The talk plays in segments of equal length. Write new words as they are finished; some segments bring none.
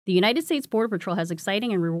The United States Border Patrol has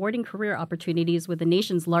exciting and rewarding career opportunities with the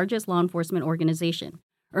nation's largest law enforcement organization.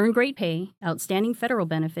 Earn great pay, outstanding federal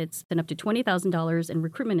benefits, and up to $20,000 in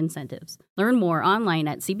recruitment incentives. Learn more online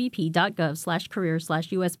at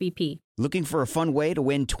cbp.gov/career/USBP. Looking for a fun way to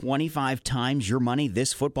win 25 times your money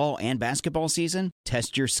this football and basketball season?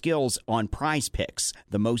 Test your skills on Prize Picks,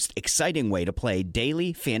 the most exciting way to play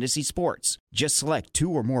daily fantasy sports. Just select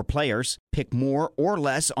 2 or more players, pick more or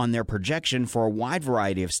less on their projection for a wide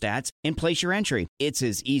variety of stats, and place your entry. It's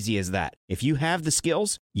as easy as that. If you have the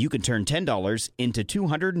skills, you can turn $10 into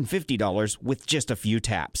 $250 with just a few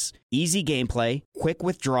taps. Easy gameplay, quick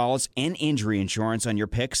withdrawals, and injury insurance on your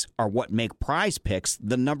picks are what make Prize Picks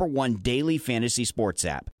the #1 daily fantasy sports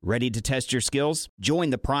app. Ready to test your skills?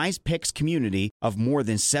 Join the Prize Picks community of more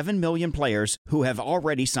than 7 million players who have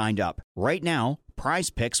already signed up. Right now, Prize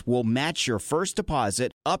Picks will match your first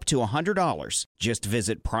deposit up to $100. Just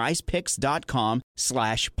visit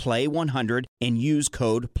prizepicks.com/play100 and use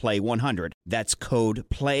code PLAY100. That's code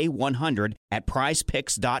PLAY100 at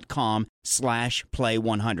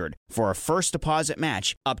prizepicks.com/play100 for a first deposit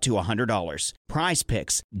match up to $100. Prize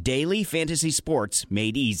Picks, daily fantasy sports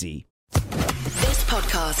made easy. This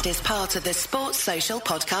podcast is part of the Sports Social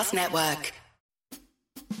Podcast Network.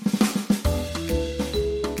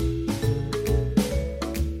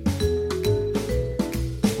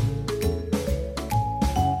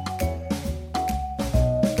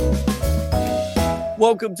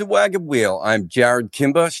 Welcome to Wagon Wheel. I'm Jared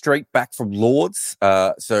Kimber, straight back from Lords.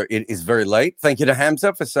 So it is very late. Thank you to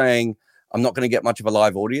Hamza for saying I'm not going to get much of a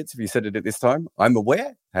live audience if you said it at this time. I'm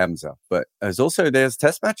aware, Hamza. But there's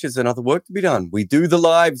test matches and other work to be done. We do the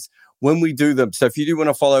lives when we do them. So if you do want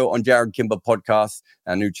to follow on Jared Kimber Podcast,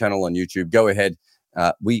 our new channel on YouTube, go ahead.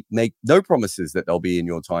 We make no promises that they'll be in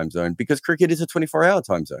your time zone because cricket is a 24-hour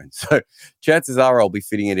time zone. So chances are I'll be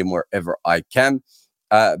fitting it in wherever I can.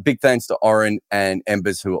 Big thanks to Oren and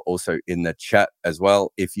Embers who are also in the chat as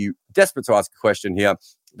well. If you're desperate to ask a question here,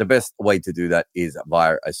 the best way to do that is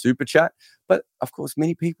via a super chat. But of course,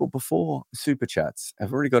 many people before super chats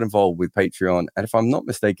have already got involved with Patreon. And if I'm not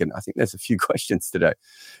mistaken, I think there's a few questions today.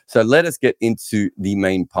 So let us get into the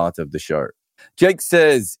main part of the show. Jake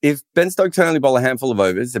says, if Ben Stokes can only bowl a handful of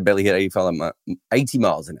overs and barely hit 80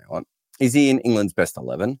 miles an hour, is he in England's best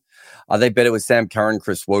 11? Are they better with Sam Curran,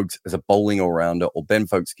 Chris Woakes as a bowling all-rounder, or Ben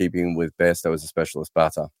Stokes keeping with Bairstow as a specialist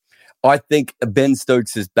batter? I think Ben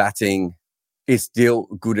Stokes' batting is still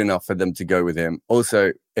good enough for them to go with him.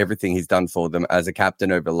 Also, everything he's done for them as a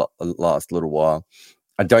captain over the last little while,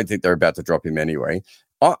 I don't think they're about to drop him anyway.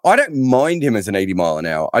 I don't mind him as an 80 mile an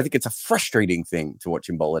hour. I think it's a frustrating thing to watch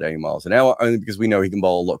him bowl at 80 miles an hour, only because we know he can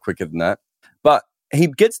bowl a lot quicker than that. But he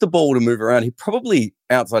gets the ball to move around. He probably,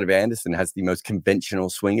 outside of Anderson, has the most conventional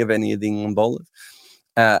swing of any of the England bowlers.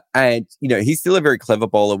 And, he's still a very clever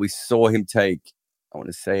bowler. We saw him take, I want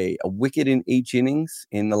to say, a wicket in each innings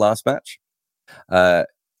in the last match.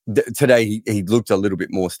 Today, he looked a little bit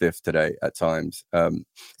more stiff today at times.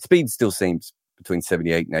 Speed still seems between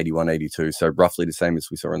 78 and 81, 82, so roughly the same as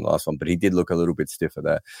we saw in the last one. But he did look a little bit stiffer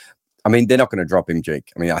there. I mean, they're not going to drop him,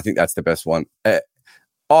 Jake. I mean, I think that's the best one.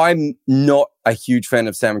 I'm not a huge fan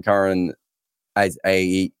of Sam Curran as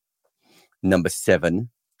a number 7.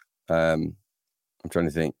 I'm trying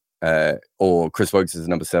to think. Or Chris Woakes as a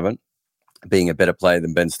number 7, being a better player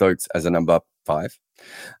than Ben Stokes as a number 5.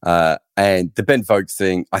 And the Ben Stokes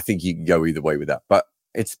thing, I think you can go either way with that. But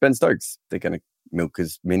it's Ben Stokes. They're going to milk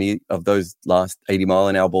as many of those last 80 mile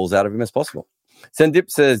an hour balls out of him as possible. Sendip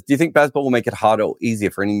says, do you think baseball will make it harder or easier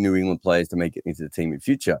for any New England players to make it into the team in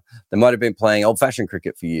future? They might have been playing old-fashioned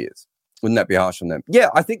cricket for years. Wouldn't that be harsh on them? Yeah,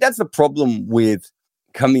 I think that's the problem with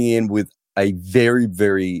coming in with a very,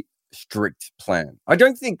 very strict plan. I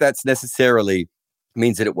don't think that's necessarily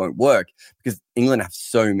means that it won't work because England have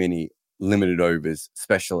so many limited overs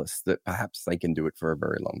specialists that perhaps they can do it for a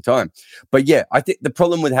very long time. But yeah, I think the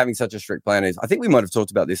problem with having such a strict plan is, I think we might have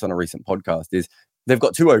talked about this on a recent podcast, is they've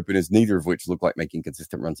got 2 openers, neither of which look like making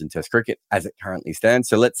consistent runs in Test cricket as it currently stands.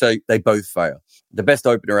 So let's say they both fail. The best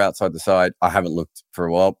opener outside the side, I haven't looked for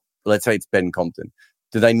a while. Let's say it's Ben Compton.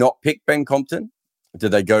 Do they not pick Ben Compton? Do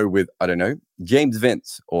they go with, I don't know, James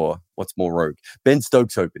Vince or what's more rogue, Ben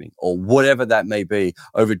Stokes opening or whatever that may be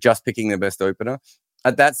over just picking their best opener?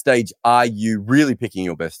 At that stage, are you really picking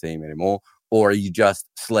your best team anymore? Or are you just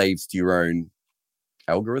slaves to your own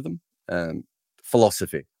algorithm,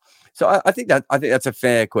 philosophy? So I think that's a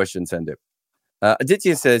fair question, Sendip.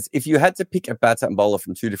 Aditya says, if you had to pick a batter and bowler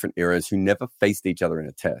from 2 different eras who never faced each other in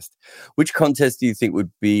a test, which contest do you think would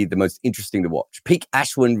be the most interesting to watch? Peak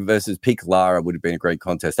Ashwin versus Peak Lara would have been a great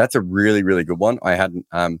contest. That's a really, really good one. I hadn't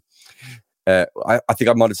I think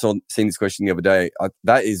I might have seen this question the other day.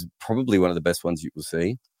 That is probably one of the best ones you will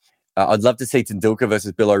see. I'd love to see Tendulkar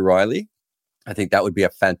versus Bill O'Reilly. I think that would be a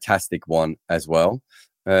fantastic one as well.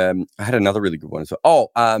 I had another really good one as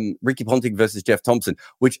well. Ricky Ponting versus Jeff Thompson,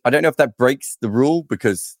 which I don't know if that breaks the rule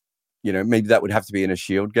because, maybe that would have to be in a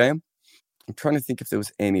Shield game. I'm trying to think if there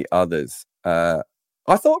was any others.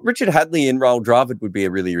 I thought Richard Hadley and Raul Dravid would be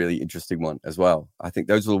a really, really interesting one as well. I think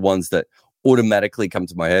those are the ones that automatically come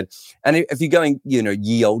to my head. And if you're going,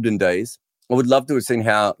 ye olden days, I would love to have seen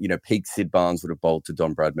how, peak Sid Barnes would have bowled to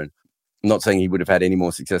Don Bradman. I'm not saying he would have had any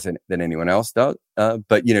more success than anyone else does,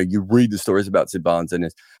 but, you read the stories about Sid Barnes, and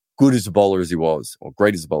as good as a bowler as he was, or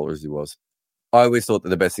great as a bowler as he was, I always thought that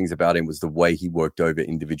the best things about him was the way he worked over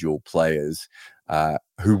individual players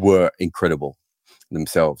who were incredible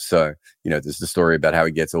themselves. So, there's the story about how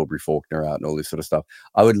he gets Aubrey Faulkner out and all this sort of stuff.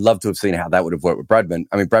 I would love to have seen how that would have worked with Bradman.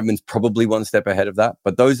 I mean, Bradman's probably one step ahead of that,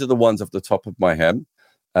 but those are the ones off the top of my head.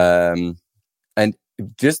 And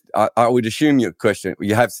just, I would assume your question,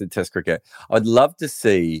 you have said Test cricket. I'd love to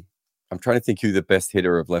see, I'm trying to think who the best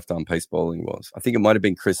hitter of left-arm pace bowling was. I think it might have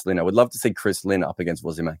been Chris Lynn. I would love to see Chris Lynn up against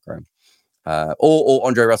Wasim Akram, or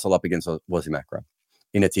Andre Russell up against Wasim Akram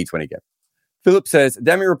in a T20 game. Philip says,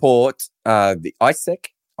 Dami report, the ICEC,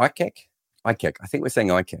 I think we're saying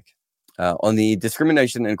ICEC, on the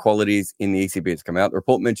discrimination and inequalities in the ECB has come out. The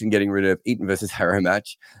report mentioned getting rid of Eton versus Harrow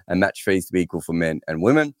match and match fees to be equal for men and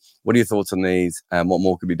women. What are your thoughts on these, and what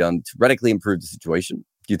more could be done to radically improve the situation?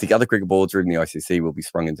 Do you think other cricket boards or even the ICC will be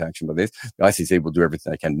sprung into action by this? The ICC will do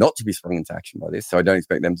everything they can not to be sprung into action by this, so I don't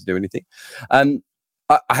expect them to do anything.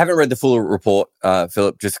 I haven't read the full report,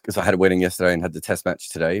 Philip, just because I had a wedding yesterday and had the test match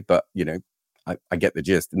today, but, I get the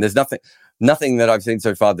gist. And there's nothing that I've seen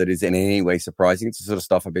so far that is in any way surprising. It's the sort of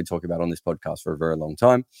stuff I've been talking about on this podcast for a very long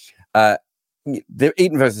time. The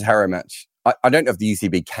Eton versus Harrow match, I don't know if the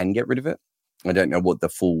UCB can get rid of it. I don't know what the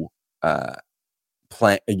full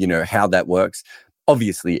plan, how that works.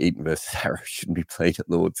 Obviously, Eton versus Harrow shouldn't be played at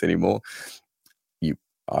Lord's anymore.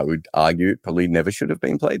 I would argue it probably never should have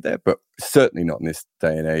been played there, but certainly not in this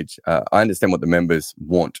day and age. I understand what the members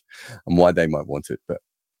want and why they might want it, but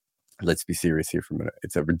let's be serious here for a minute.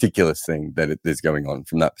 It's a ridiculous thing that is going on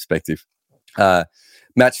from that perspective.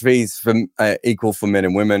 Match fees for equal for men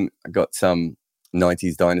and women. I got some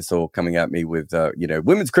 90s dinosaur coming at me with,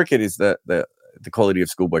 women's cricket is the quality of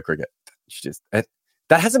schoolboy cricket. It's just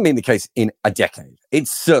that hasn't been the case in a decade. It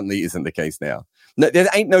certainly isn't the case now. No, there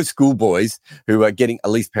ain't no schoolboys who are getting at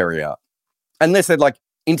least Perry out, unless they're like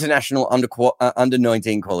international under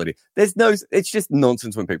 19 quality. It's just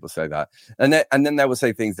nonsense when people say that. And then they will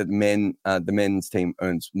say things that the men's team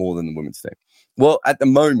earns more than the women's team. Well, at the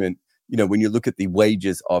moment, when you look at the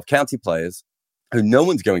wages of county players who no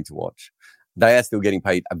one's going to watch, they are still getting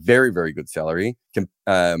paid a very, very good salary.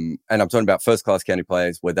 And I'm talking about first class county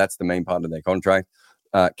players where that's the main part of their contract,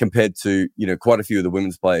 compared to, quite a few of the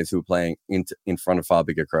women's players who are playing in front of far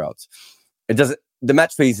bigger crowds. The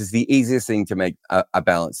match fees is the easiest thing to make a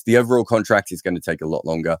balance. The overall contract is going to take a lot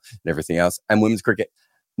longer than everything else. And women's cricket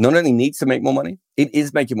not only needs to make more money, it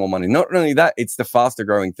is making more money. Not only that, it's the faster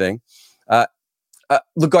growing thing.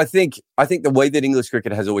 Look, I think the way that English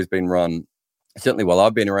cricket has always been run, certainly while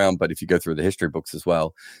I've been around, but if you go through the history books as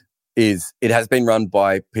well, is it has been run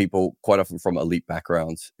by people quite often from elite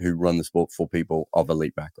backgrounds who run the sport for people of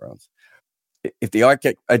elite backgrounds. If the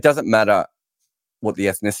ICAC, it doesn't matter what the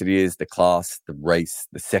ethnicity is, the class, the race,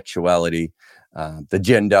 the sexuality, the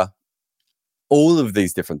gender, all of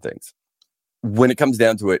these different things. When it comes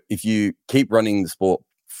down to it, if you keep running the sport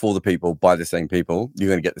for the people, by the same people, you're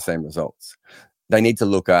going to get the same results. They need to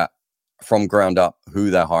look at, from ground up,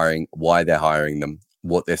 who they're hiring, why they're hiring them,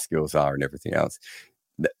 what their skills are, and everything else.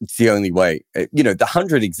 It's the only way. The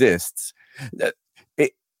 100 exists. The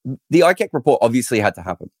ICAC report obviously had to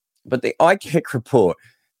happen. But the ICAC report,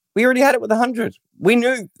 we already had it with 100. We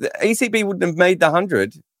knew the ECB wouldn't have made the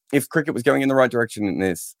 100 if cricket was going in the right direction in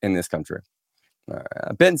this country.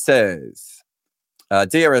 Ben says,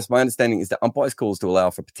 DRS, my understanding is that umpires calls to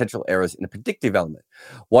allow for potential errors in the predictive element.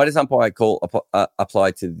 Why does umpire call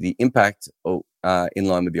apply to the impact in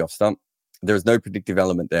line with the off stump? There is no predictive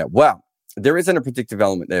element there. Wow. There isn't a predictive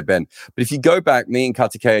element there, Ben. But if you go back, me and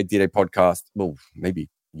Kartikeya did a podcast, well, maybe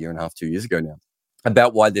a year and a half, 2 years ago now,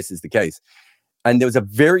 about why this is the case. And there was a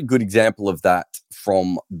very good example of that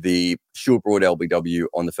from the Stuart Broad LBW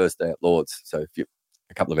on the first day at Lord's. So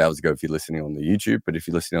a couple of hours ago, if you're listening on the YouTube, but if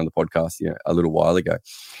you're listening on the podcast, a little while ago.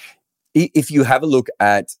 If you have a look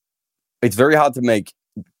at, it's very hard to make,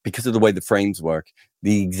 because of the way the frames work,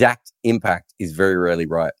 the exact impact is very rarely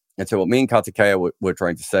right. And so what me and Kartikeya were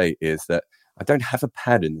trying to say is that I don't have a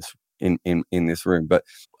pad in in this room. But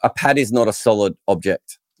a pad is not a solid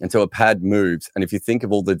object. And so a pad moves. And if you think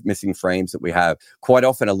of all the missing frames that we have, quite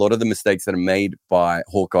often a lot of the mistakes that are made by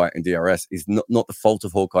Hawkeye and DRS is not the fault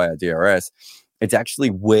of Hawkeye or DRS. It's actually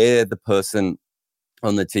where the person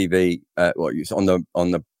on the TV,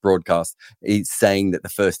 on the broadcast, is saying that the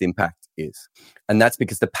first impact is. And that's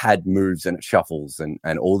because the pad moves and it shuffles and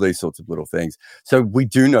all these sorts of little things. So we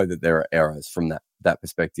do know that there are errors from that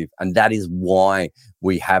perspective. And that is why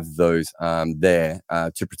we have those there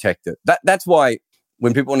to protect it. That's why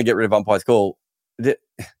when people want to get rid of umpire's call,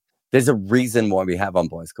 there's a reason why we have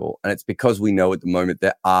umpire's call. And it's because we know at the moment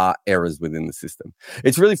there are errors within the system.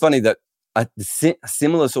 It's really funny that a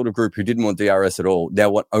similar sort of group who didn't want DRS at all now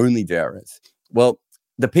want only DRS. Well,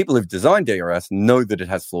 the people who've designed DRS know that it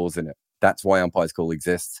has flaws in it. That's why umpire's call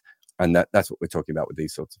exists. And that's what we're talking about with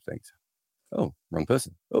these sorts of things. Oh, wrong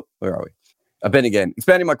person. Oh, where are we? Ben again,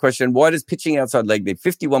 expanding my question, why does pitching outside leg need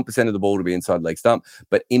 51% of the ball to be inside leg stump,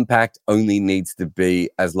 but impact only needs to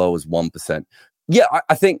be as low as 1%? Yeah,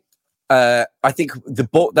 I think the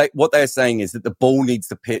ball, what they're saying is that the ball needs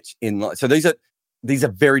to pitch in. So these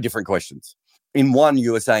are very different questions. In one,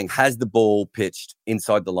 you were saying, has the ball pitched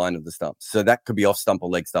inside the line of the stump? So that could be off stump or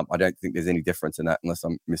leg stump. I don't think there's any difference in that unless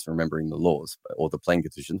I'm misremembering the laws or the playing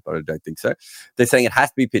conditions, but I don't think so. They're saying it has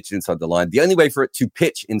to be pitched inside the line. The only way for it to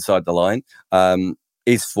pitch inside the line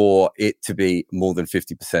is for it to be more than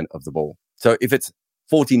 50% of the ball. So if it's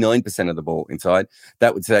 49% of the ball inside,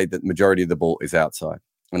 that would say that the majority of the ball is outside.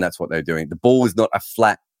 And that's what they're doing. The ball is not a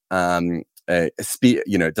flat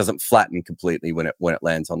it doesn't flatten completely when it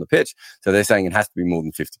lands on the pitch. So they're saying it has to be more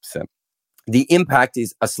than 50%. The impact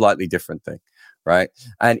is a slightly different thing, right?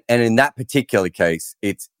 And in that particular case,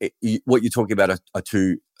 what you're talking about are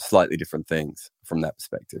two slightly different things from that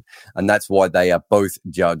perspective. And that's why they are both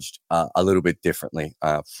judged a little bit differently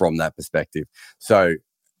from that perspective. So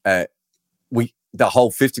the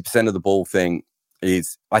whole 50% of the ball thing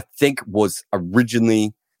was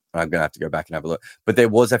originally, I'm going to have to go back and have a look. But there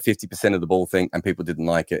was a 50% of the ball thing and people didn't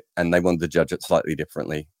like it and they wanted to judge it slightly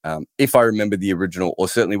differently. If I remember the original, or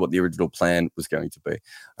certainly what the original plan was going to be.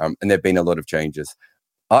 And there have been a lot of changes.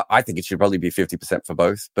 I think it should probably be 50% for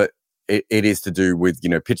both, but it is to do with,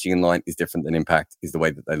 pitching in line is different than impact is the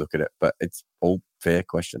way that they look at it. But it's all fair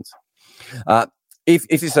questions.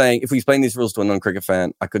 If you're saying, if we explain these rules to a non-cricket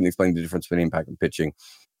fan, I couldn't explain the difference between impact and pitching.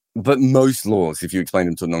 But most laws, if you explain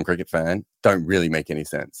them to a non-cricket fan, don't really make any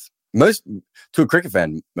sense. To a cricket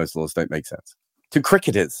fan, most laws don't make sense. To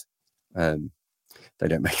cricketers, they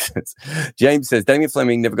don't make sense. James says, Damien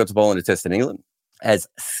Fleming never got to bowl in a test in England. As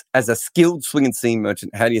a skilled swing and seam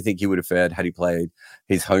merchant, how do you think he would have fared had he played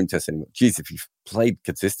his home test in England? Geez, if he played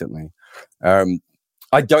consistently.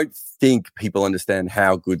 I don't think people understand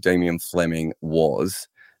how good Damien Fleming was.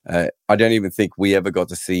 I don't even think we ever got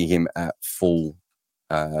to see him at full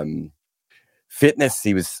fitness.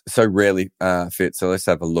 He was so rarely fit. So let's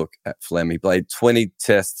have a look at Flem. He played 20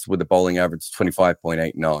 tests with a bowling average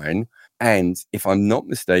 25.89. And if I'm not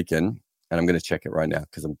mistaken, and I'm going to check it right now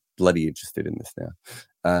because I'm bloody interested in this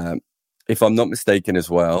now. If I'm not mistaken as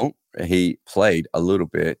well, he played a little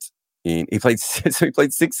bit he played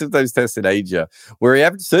 6 of those tests in Asia, where he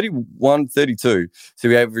averaged 31, 32. So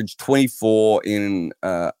he averaged 24 in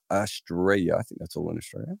Australia. I think that's all in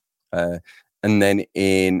Australia. And then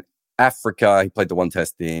in Africa, he played the one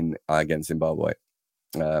test in against Zimbabwe.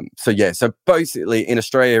 So basically in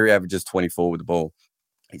Australia, he averages 24 with the ball.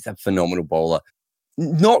 He's a phenomenal bowler.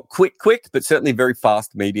 Not quick, but certainly very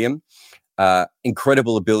fast medium.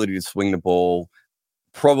 Incredible ability to swing the ball.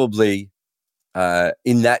 Probably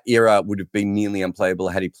in that era would have been nearly unplayable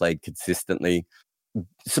had he played consistently.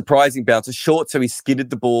 Surprising bouncer. Short, so he skidded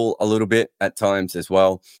the ball a little bit at times as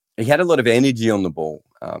well. He had a lot of energy on the ball,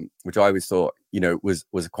 which I always thought, was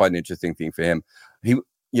quite an interesting thing for him. He,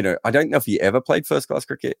 I don't know if he ever played first class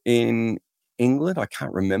cricket in England. I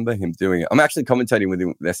can't remember him doing it. I'm actually commentating with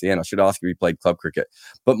him with SEN. I should ask if he played club cricket,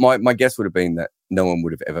 but my guess would have been that no one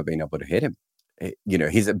would have ever been able to hit him.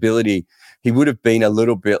 His ability, he would have been a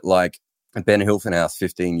little bit like Ben Hilfenhaus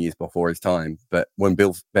 15 years before his time, but when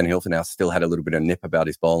Ben Hilfenhaus still had a little bit of nip about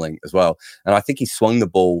his bowling as well. And I think he swung the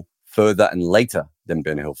ball further and later than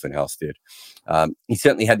Ben Hilfenhaus did. He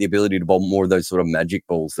certainly had the ability to bowl more of those sort of magic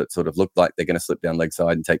balls that sort of looked like they're going to slip down leg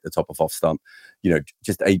side and take the top off stump.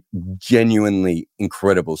 Just a genuinely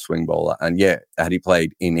incredible swing bowler. And yeah, had he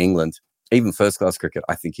played in England, even first class cricket,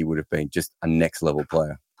 I think he would have been just a next level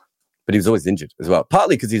player. But he was always injured as well,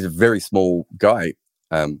 partly because he's a very small guy.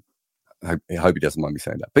 I hope he doesn't mind me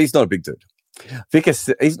saying that, but he's not a big dude. Vickers,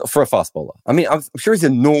 he's not for a fast bowler. I mean, I'm sure he's a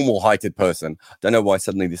normal heighted person. Don't know why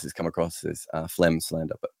suddenly this has come across as phlegm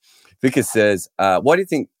slander. But Vickers says, why do you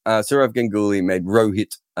think Sourav Ganguly made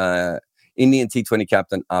Rohit Indian T20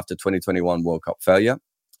 captain after 2021 World Cup failure,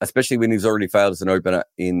 especially when he's already failed as an opener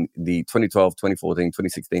in the 2012, 2014,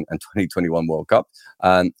 2016 and 2021 World Cup?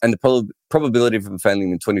 And the probability of him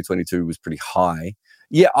failing in 2022 was pretty high.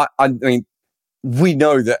 Yeah, I mean, we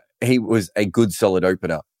know that he was a good, solid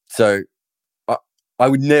opener. So I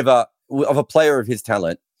would never, of a player of his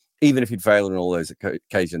talent, even if he'd failed on all those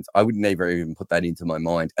occasions, I would never even put that into my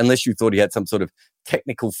mind, unless you thought he had some sort of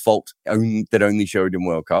technical fault that only showed in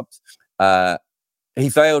World Cups. He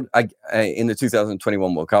failed in the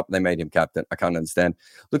 2021 World Cup. They made him captain. I can't understand.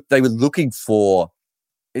 Look, they were looking for,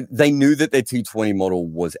 they knew that their T20 model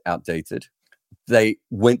was outdated. They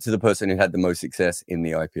went to the person who had the most success in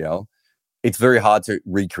the IPL. It's very hard to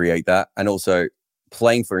recreate that. And also,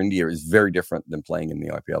 playing for India is very different than playing in the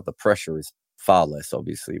IPL. The pressure is far less,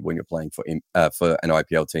 obviously, when you're playing for an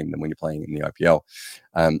IPL team than when you're playing in the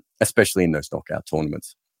IPL, especially in those knockout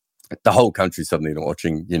tournaments. The whole country suddenly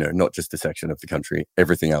watching, not just a section of the country,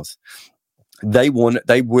 everything else. They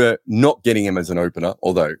were not getting him as an opener,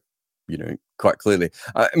 although, quite clearly.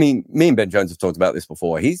 I mean, me and Ben Jones have talked about this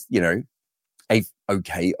before. He's, a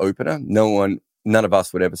okay opener. None of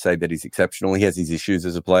us would ever say that he's exceptional. He has his issues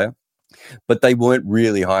as a player. But they weren't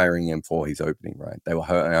really hiring him for his opening, right? They were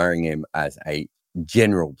hiring him as a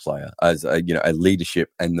general player, as a leadership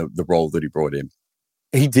and the role that he brought in.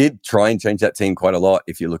 He did try and change that team quite a lot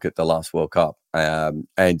if you look at the last World Cup.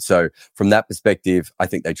 And so from that perspective, I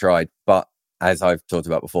think they tried. But as I've talked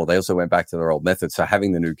about before, they also went back to their old methods. So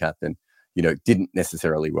having the new captain, didn't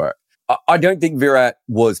necessarily work. I don't think Virat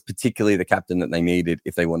was particularly the captain that they needed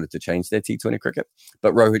if they wanted to change their T20 cricket.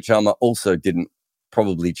 But Rohit Sharma also didn't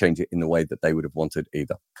probably change it in the way that they would have wanted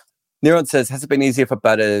either. Niran says, has it been easier for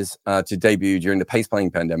batters to debut during the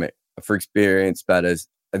pace-playing pandemic for experienced batters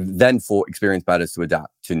than for experienced batters to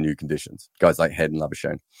adapt to new conditions? Guys like Head and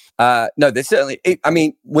Labuschagne. No, there's certainly...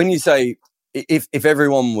 when you say if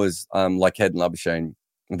everyone was like Head and Labuschagne,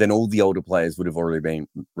 then all the older players would have already been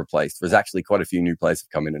replaced. There's actually quite a few new players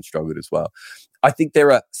have come in and struggled as well. I think there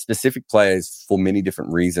are specific players for many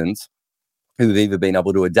different reasons who have either been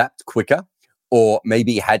able to adapt quicker or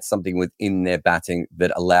maybe had something within their batting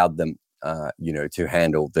that allowed them, to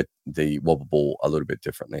handle the wobble ball a little bit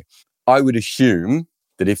differently. I would assume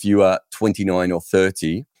that if you are 29 or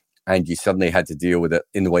 30 and you suddenly had to deal with it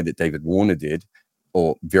in the way that David Warner did,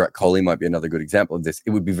 or Virat Kohli might be another good example of this,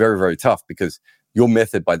 it would be very, very tough because your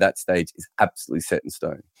method by that stage is absolutely set in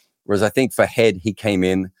stone. Whereas I think for Head, he came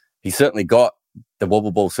in, he certainly got the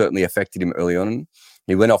wobble ball, certainly affected him early on.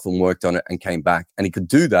 He went off and worked on it and came back. And he could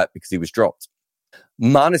do that because he was dropped.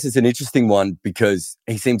 Marnus is an interesting one because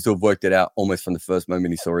he seems to have worked it out almost from the first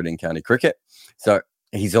moment he saw it in county cricket. So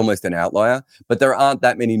he's almost an outlier, but there aren't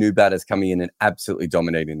that many new batters coming in and absolutely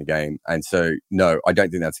dominating the game. And so, no, I don't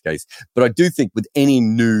think that's the case. But I do think with any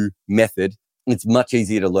new method, it's much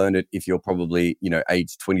easier to learn it if you're probably,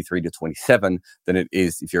 age 23 to 27 than it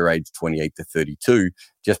is if you're age 28 to 32,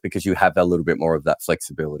 just because you have a little bit more of that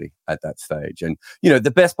flexibility at that stage. And,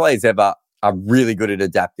 the best players ever are really good at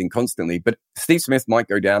adapting constantly. But Steve Smith might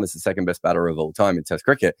go down as the second best batter of all time in Test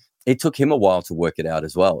cricket. It took him a while to work it out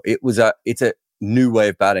as well. It's a new way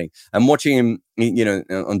of batting. And watching him,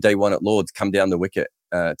 on day one at Lord's come down the wicket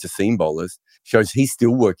to seam bowlers shows he's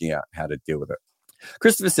still working out how to deal with it.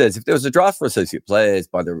 Christopher says, if there was a draft for associate players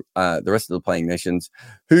by the rest of the playing nations,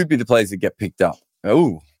 who'd be the players that get picked up?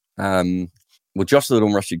 Well, Josh Little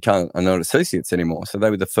and Rashid Khan are not associates anymore. So they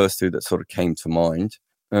were the first two that sort of came to mind.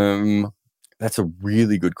 That's a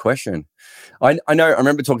really good question. I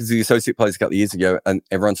remember talking to the associate players a couple of years ago and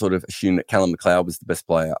everyone sort of assumed that Callum McLeod was the best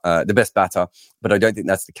player, the best batter, but I don't think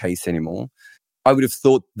that's the case anymore. I would have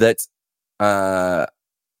thought that,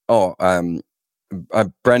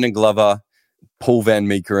 Brandon Glover, Paul Van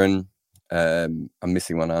Meekeren, I'm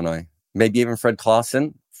missing one, aren't I? Maybe even Fred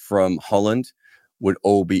Klaassen from Holland would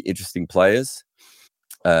all be interesting players.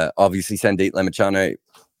 Obviously, Sandeep Lamachane,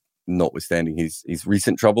 notwithstanding his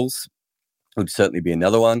recent troubles, would certainly be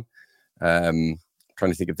another one. Trying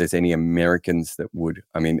to think if there's any Americans that would,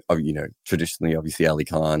 traditionally, obviously Ali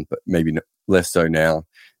Khan, but maybe less so now.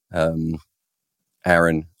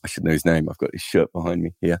 Aaron, I should know his name. I've got his shirt behind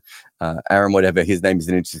me here. Aaron, whatever, his name is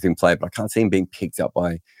an interesting player, but I can't see him being picked up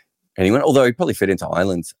by anyone, although he'd probably fit into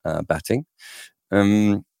Ireland's batting.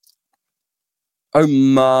 Oman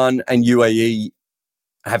and UAE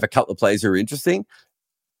have a couple of players who are interesting,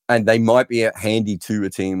 and they might be handy to a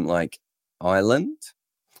team like Ireland.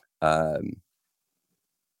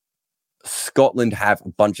 Scotland have a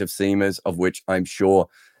bunch of seamers, of which I'm sure,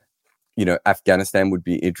 Afghanistan would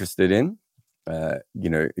be interested in.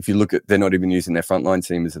 If you look at, they're not even using their frontline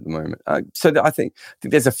seamers at the moment. So I think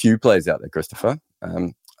there's a few players out there, Christopher.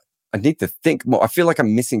 I need to think more. I feel like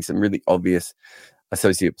I'm missing some really obvious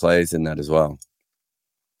associate players in that as well.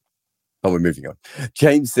 But we're moving on.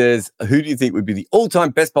 James says, who do you think would be the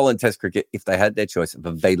all-time best bowler in Test cricket if they had their choice of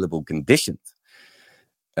available conditions?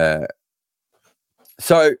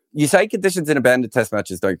 So you say conditions in abandoned Test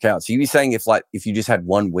matches don't count. So you'd be saying if you just had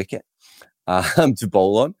one wicket to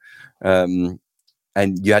bowl on,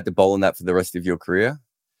 and you had to bowl on that for the rest of your career?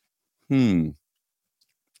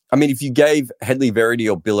 I mean, if you gave Headley Verity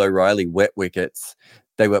or Bill O'Reilly wet wickets,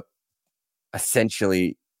 they were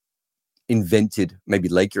essentially invented, maybe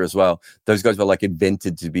Laker as well. Those guys were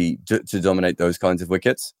invented to dominate those kinds of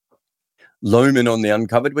wickets. Lohman on the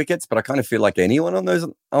uncovered wickets, but I kind of feel like anyone on those,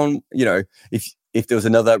 if there was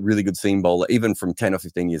another really good seam bowler, even from 10 or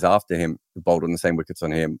 15 years after him, who bowled on the same wickets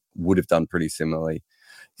on him, would have done pretty similarly.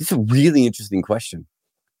 This is a really interesting question,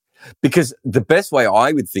 because the best way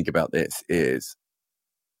I would think about this is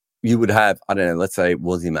you would have, I don't know, let's say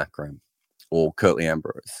Wasim Akram or Curtly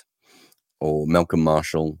Ambrose or Malcolm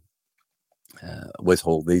Marshall, Wes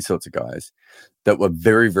Hall, these sorts of guys that were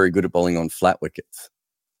very, very good at bowling on flat wickets.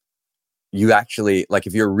 You actually,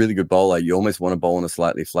 if you're a really good bowler, you almost want to bowl on a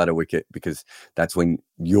slightly flatter wicket, because that's when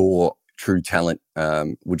your true talent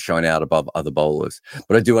would shine out above other bowlers.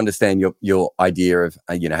 But I do understand your idea of,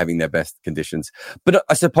 having their best conditions. But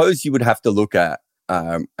I suppose you would have to look at,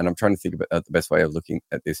 and I'm trying to think about the best way of looking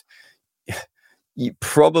at this. You're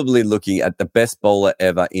probably looking at the best bowler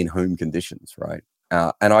ever in home conditions, right?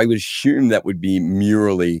 And I would assume that would be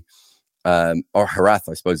Murali, or Harath,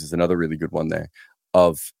 I suppose, is another really good one there,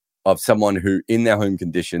 of someone who in their home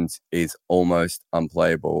conditions is almost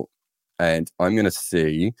unplayable. And I'm going to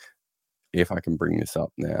see if I can bring this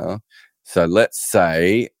up now. So let's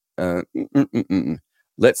say that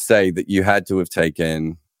you had to have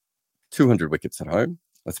taken 200 wickets at home.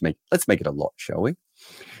 Let's make it a lot, shall we?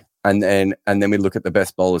 And then we look at the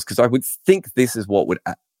best bowlers, because I would think this is what would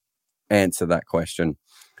answer that question.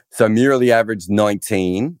 So Murali averaged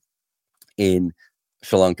 19 in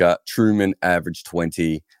Sri Lanka. Truman averaged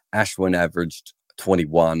 20. Ashwin averaged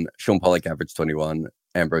 21. Sean Pollock averaged 21.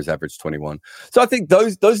 Ambrose averaged 21. So I think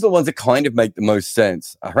those are the ones that kind of make the most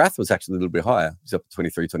sense. Harath was actually a little bit higher. He's up to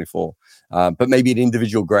 23, 24. But maybe at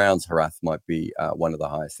individual grounds, Harath might be one of the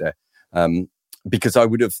highest there. Because I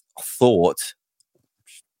would have thought,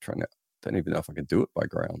 don't even know if I can do it by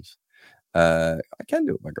grounds. I can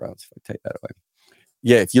do it by grounds if I take that away.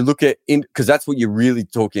 Yeah, if you look at, because that's what you're really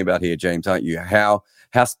talking about here, James, aren't you? How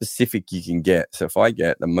specific you can get. So if I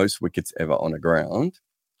get the most wickets ever on a ground,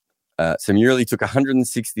 so Murali took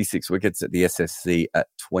 166 wickets at the SSC at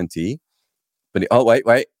 20. But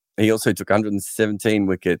wait. He also took 117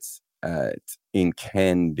 wickets in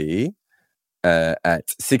Kandy at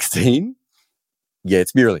 16. Yeah,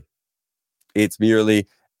 it's Murali.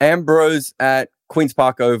 Ambrose at Queen's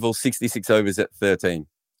Park Oval, 66 overs at 13.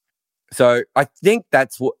 So I think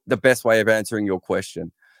that's what the best way of answering your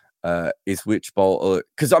question is which bowler.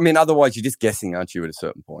 Because, otherwise you're just guessing, aren't you, at a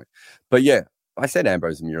certain point? But yeah, I said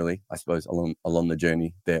Ambrose and Murali, I suppose, along the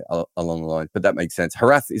journey there, along the line. But that makes sense. I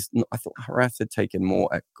thought Harath had taken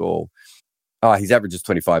more at Gaul. His average is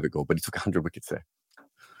 25 at Gaul, but he took 100 wickets there.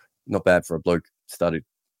 Not bad for a bloke started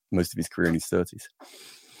most of his career in his 30s.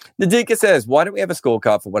 Nadika says, why don't we have a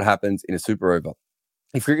scorecard for what happens in a super over?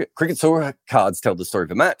 If cricket scorecards tell the story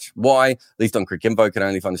of a match, why, at least on Cricinfo, can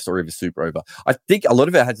only find the story of a super over? I think a lot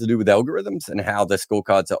of it had to do with algorithms and how the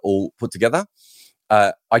scorecards are all put together.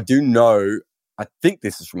 I think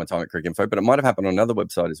this is from my time at Cricinfo, but it might have happened on another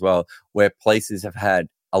website as well, where places have had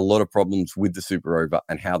a lot of problems with the super over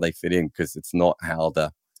and how they fit in, because it's not how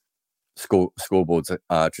the scoreboards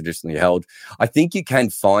are traditionally held. I think you can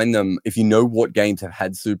find them, if you know what games have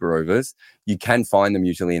had super overs, you can find them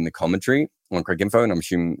usually in the commentary on Cricinfo, and I'm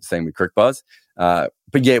assuming the same with CricBuzz.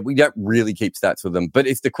 But yeah, we don't really keep stats with them. But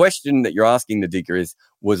if the question that you're asking, Nadika, is,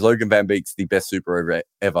 was Logan Van Beeks the best super over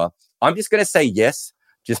ever? I'm just going to say yes,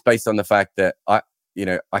 just based on the fact that I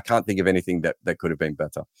can't think of anything that could have been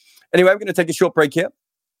better. Anyway, we're going to take a short break here.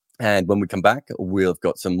 And when we come back, we've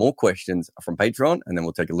got some more questions from Patreon, and then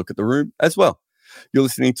we'll take a look at the room as well. You're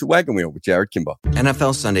listening to Wagon Wheel with Jared Kimber.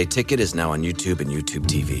 NFL Sunday Ticket is now on YouTube and YouTube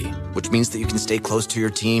TV, which means that you can stay close to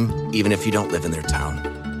your team even if you don't live in their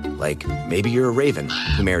town. Like, maybe you're a Raven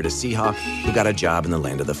who married a Seahawk who got a job in the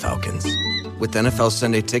land of the Falcons. With NFL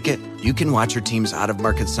Sunday Ticket, you can watch your team's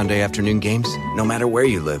out-of-market Sunday afternoon games no matter where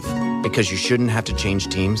you live, because you shouldn't have to change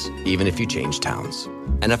teams even if you change towns.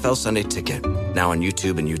 NFL Sunday Ticket, now on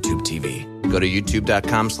YouTube and YouTube TV. Go to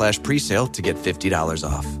youtube.com/presale to get $50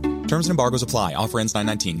 off. Terms and embargoes apply. Offer ends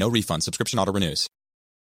 9/19. No refund. Subscription auto renews.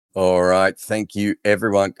 All right. Thank you,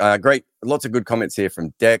 everyone. Great. Lots of good comments here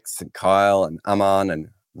from Dex and Kyle and Aman and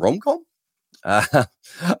Romcom.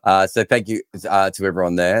 So thank you to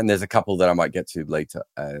everyone there. And there's a couple that I might get to later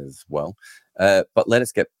as well. But let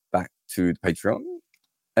us get back to the Patreon.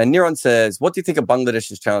 And Niran says, what do you think of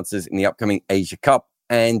Bangladesh's chances in the upcoming Asia Cup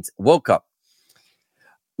and World Cup?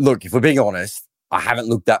 Look, if we're being honest, I haven't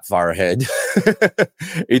looked that far ahead.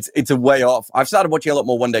 It's a way off. I've started watching a lot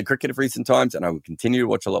more one-day cricket of recent times, and I will continue to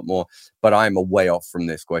watch a lot more, but I'm a way off from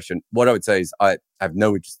this question. What I would say is I have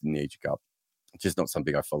no interest in the Asia Cup. It's just not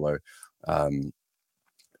something I follow.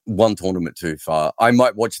 One tournament too far. I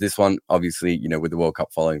might watch this one, obviously, with the World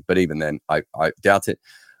Cup following, but even then, I doubt it.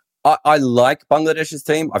 I like Bangladesh's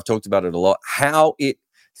team. I've talked about it a lot. How it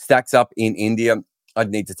stacks up in India,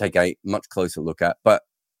 I'd need to take a much closer look at, but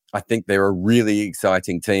I think they're a really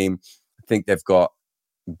exciting team. I think they've got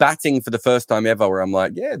batting for the first time ever where I'm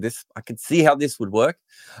like, yeah, I could see how this would work.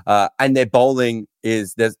 And their bowling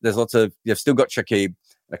there's lots of, you've still got Shakib,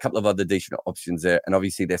 a couple of other decent options there. And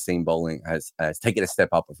obviously their seam bowling has taken a step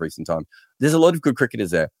up of recent time. There's a lot of good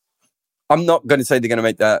cricketers there. I'm not going to say they're going to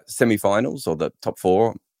make the semi-finals or the top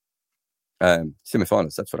four.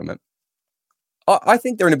 Semi-finals, that's what I meant. I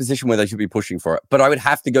think they're in a position where they should be pushing for it, but I would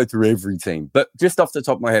have to go through every team. But just off the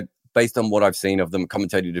top of my head, based on what I've seen of them,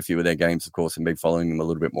 commentated a few of their games, of course, and been following them a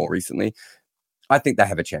little bit more recently, I think they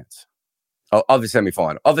have a chance of a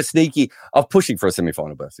semi-final, of pushing for a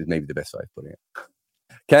semi-final berth is maybe the best way of putting it.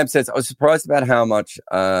 Cam says, I was surprised about how much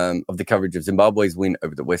of the coverage of Zimbabwe's win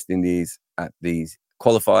over the West Indies at these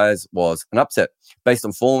qualifiers was an upset. Based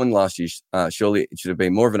on form last year, surely it should have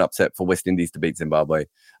been more of an upset for West Indies to beat Zimbabwe,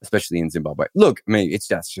 especially in Zimbabwe. Look, I mean, it's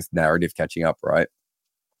just narrative catching up, right?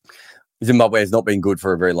 Zimbabwe has not been good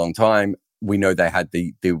for a very long time. We know they had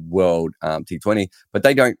the World T20, but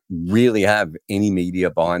they don't really have any media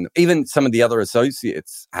behind them. Even some of the other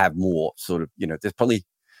associates have more sort of, there's probably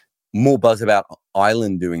more buzz about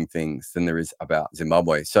Ireland doing things than there is about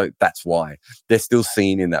Zimbabwe. So that's why they're still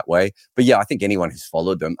seen in that way. But yeah, I think anyone who's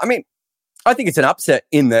followed them, I mean, I think it's an upset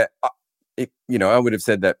in that, I would have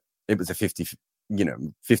said that it was a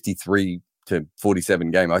 53 to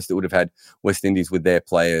 47 game. I still would have had West Indies with their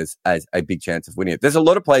players as a big chance of winning it. There's a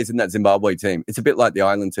lot of players in that Zimbabwe team. It's a bit like the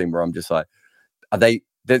Ireland team where I'm just like,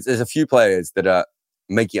 there's a few players that are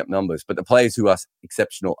making up numbers, but the players who are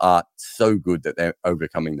exceptional are so good that they're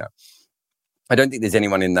overcoming that. I don't think there's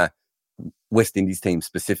anyone in the West Indies team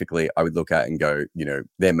specifically I would look at and go,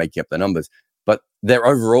 they're making up the numbers, but their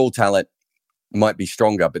overall talent might be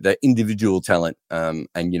stronger, but their individual talent and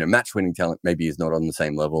match-winning talent maybe is not on the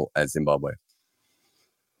same level as Zimbabwe.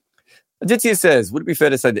 Aditya says, would it be fair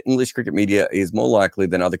to say that English cricket media is more likely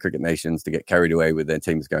than other cricket nations to get carried away with their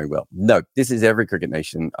teams going well? No, this is every cricket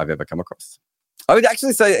nation I've ever come across. I would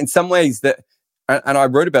actually say in some ways that, and I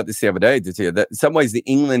wrote about this the other day, Aditya, that in some ways the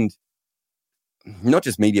England, not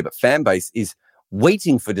just media, but fan base is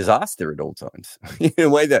waiting for disaster at all times in a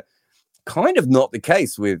way that kind of not the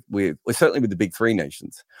case with certainly with the big three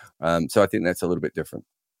nations. So I think that's a little bit different.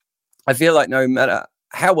 I feel like no matter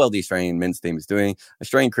how well the Australian men's team is doing,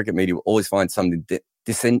 Australian cricket media will always find something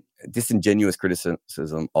disingenuous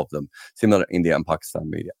criticism of them, similar to India and Pakistan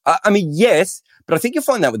media. I mean, yes, but I think you'll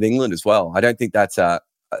find that with England as well. I don't think that's,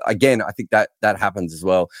 again, I think that happens as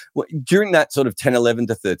well. During that sort of 10, 11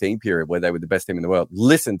 to 13 period where they were the best team in the world,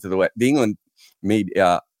 listen to the England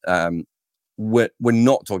media, we're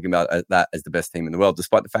not talking about that as the best team in the world,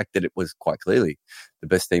 despite the fact that it was quite clearly the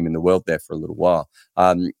best team in the world there for a little while.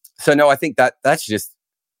 So no, I think that's,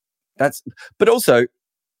 but also,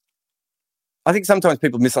 I think sometimes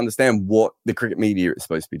people misunderstand what the cricket media is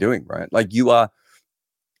supposed to be doing, right? Like you are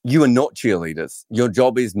not cheerleaders. Your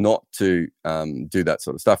job is not to do that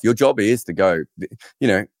sort of stuff. Your job is to go,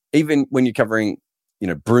 even when you're covering,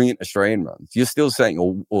 brilliant Australian runs, you're still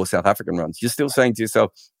saying, or South African runs, you're still saying to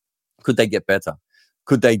yourself, could they get better?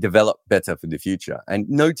 Could they develop better for the future? And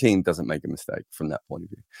no team doesn't make a mistake from that point of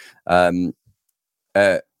view.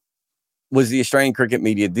 Was the Australian cricket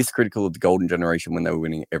media this critical of the golden generation when they were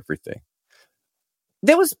winning everything?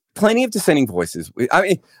 There was plenty of dissenting voices. I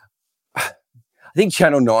mean, I think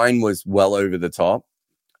Channel 9 was well over the top.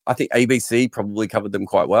 I think ABC probably covered them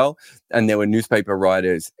quite well. And there were newspaper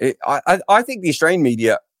writers. I think the Australian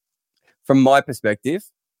media, from my perspective,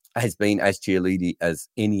 has been as cheerleady as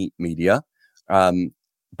any media.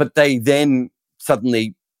 But they then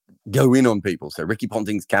suddenly go in on people. So Ricky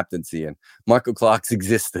Ponting's captaincy and Michael Clark's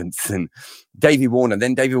existence and Davey Warner.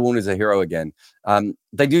 Then Davey Warner's a hero again.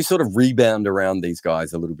 They do sort of rebound around these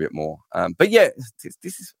guys a little bit more. But yeah,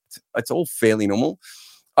 it's all fairly normal.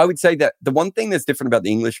 I would say that the one thing that's different about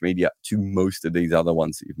the English media to most of these other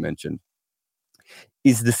ones that you've mentioned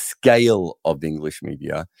is the scale of the English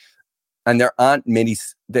media. And there aren't many,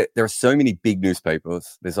 there are so many big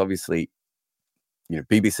newspapers. There's obviously,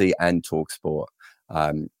 BBC and TalkSport.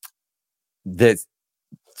 There's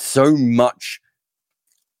so much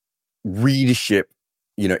readership,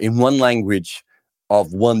 in one language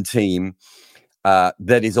of one team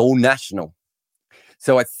that is all national.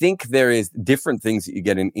 So I think there is different things that you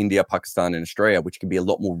get in India, Pakistan, and Australia, which can be a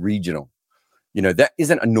lot more regional. That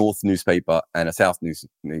isn't a North newspaper and a South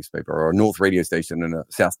newspaper, or a North radio station and a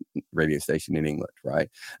South radio station in England, right?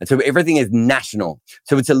 And so everything is national.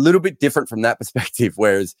 So it's a little bit different from that perspective,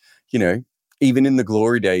 whereas, even in the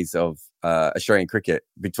glory days of Australian cricket,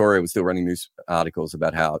 Victoria was still running news articles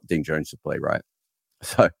about how Dean Jones should play, right?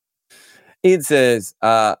 So it says,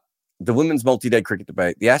 the women's multi-day cricket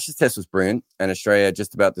debate. The Ashes test was brilliant, and Australia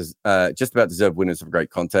just about deserved winners of a great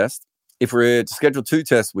contest. If we're to schedule 2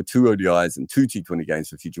 tests with 2 ODIs and 2 T20 games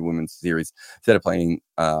for future women's series, instead of playing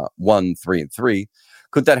 1, 3, and 3,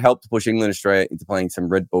 could that help to push England and Australia into playing some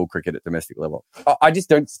red ball cricket at domestic level? I just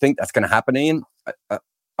don't think that's going to happen, Ian.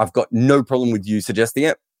 I've got no problem with you suggesting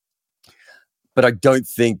it, but I don't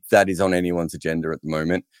think that is on anyone's agenda at the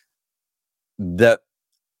moment.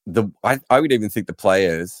 I would even think the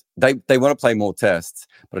players, they want to play more tests,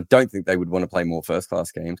 but I don't think they would want to play more first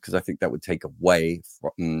class games, because I think that would take away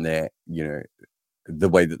from their, the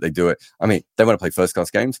way that they do it. I mean, they want to play first class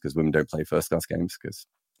games because women don't play first class games, because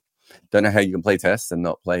don't know how you can play tests and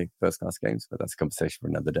not play first class games, but that's a conversation for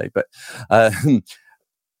another day. But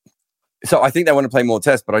so I think they want to play more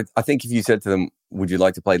tests, but I think if you said to them, would you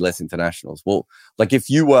like to play less internationals? Well, like if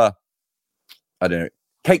you were, I don't know,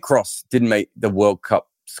 Kate Cross didn't make the World Cup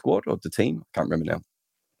squad or the team, I can't remember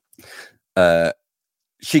now.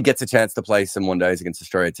 She gets a chance to play some one days against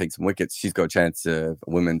Australia, take some wickets. She's got a chance of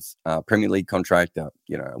a women's Premier League contract, a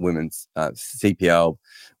women's CPL,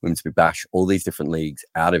 women's Big Bash, all these different leagues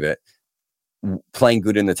out of it. Playing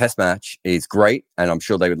good in the test match is great, and I'm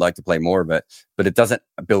sure they would like to play more of it, but it doesn't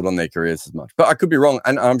build on their careers as much. But I could be wrong,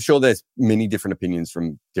 and I'm sure there's many different opinions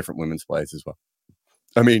from different women's players as well.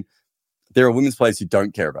 I mean, there are women's players who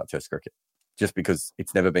don't care about test cricket just because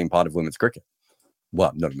it's never been part of women's cricket.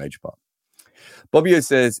 Well, not a major part. Bobbio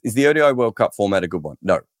says, is the ODI World Cup format a good one?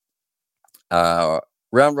 No.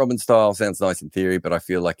 Round robin style sounds nice in theory, but I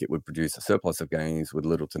feel like it would produce a surplus of games with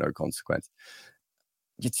little to no consequence.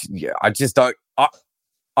 I just don't. I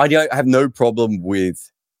have no problem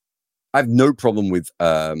with. I have no problem with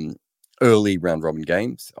early round robin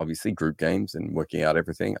games, obviously group games, and working out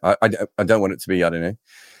everything. I don't want it to be, I don't know,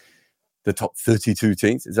 the top 32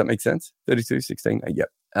 teams. Does that make sense? 32, 16? Yeah.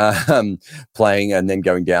 Playing and then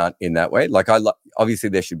going down in that way. Like obviously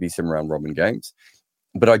there should be some round robin games,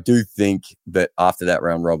 but I do think that after that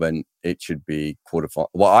round robin, it should be quarterfinal.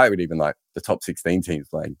 Well, I would even like the top 16 teams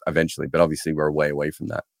playing eventually, but obviously we're way away from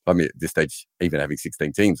that. I mean, at this stage, even having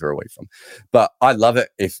 16 teams, we're away from. But I love it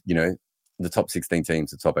if, the top 16 teams,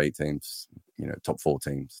 the top 8 teams, top 4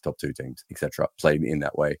 teams, top 2 teams, etc., played in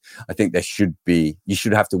that way. I think you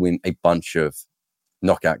should have to win a bunch of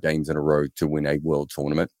knockout games in a row to win a world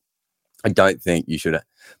tournament. I don't think you should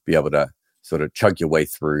be able to sort of chug your way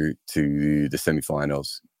through to the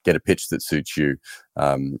semi-finals, get a pitch that suits you,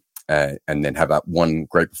 and then have that one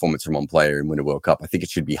great performance from one player and win a World Cup. I think it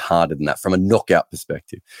should be harder than that from a knockout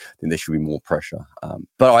perspective. Then there should be more pressure.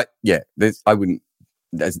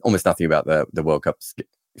 There's almost nothing about the World Cup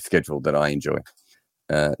schedule that I enjoy.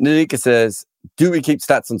 Nadika says, do we keep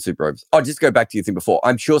stats on Super Overs? I'll just go back to your thing before.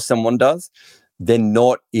 I'm sure someone does. They're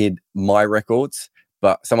not in my records,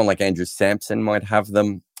 but someone like Andrew Sampson might have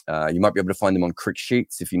them. You might be able to find them on Crick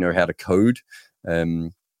Sheets if you know how to code.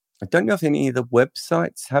 I don't know if any of the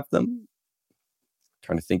websites have them. I'm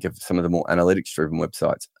trying to think of some of the more analytics-driven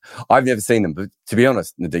websites. I've never seen them, but to be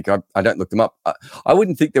honest, Nadika, I don't look them up. I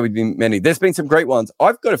wouldn't think there would be many. There's been some great ones.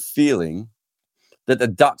 I've got a feeling that the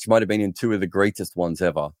Dutch might have been in 2 of the greatest ones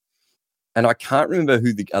ever. And I can't remember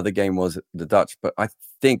who the other game was, the Dutch, but I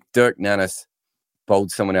think Dirk Nannes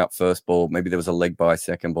bowled someone out first ball. Maybe there was a leg by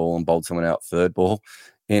second ball and bowled someone out third ball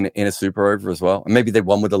in a super over as well. And maybe they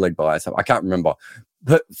won with a leg by. So I can't remember.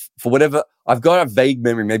 But for whatever, I've got a vague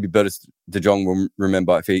memory. Maybe Bertus de Jong will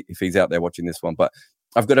remember if he's out there watching this one. But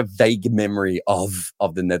I've got a vague memory of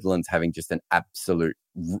the Netherlands having just an absolute,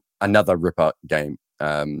 another ripper game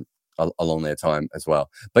along their time as well.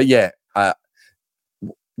 But yeah,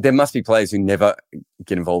 there must be players who never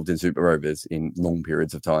get involved in super overs in long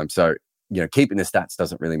periods of time. So, keeping the stats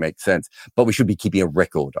doesn't really make sense, but we should be keeping a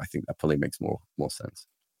record. I think that probably makes more sense.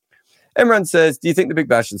 Emran says, do you think the Big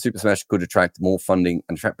Bash and Super Smash could attract more funding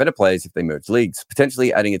and attract better players if they merge leagues,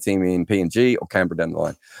 potentially adding a team in PNG or Canberra down the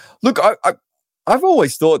line? Look, I've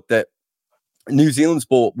always thought that New Zealand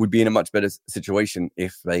sport would be in a much better situation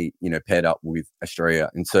if they, paired up with Australia.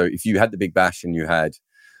 And so if you had the Big Bash and you had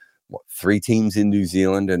 3 teams in New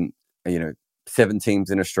Zealand and, 7 teams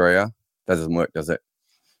in Australia, that doesn't work, does it?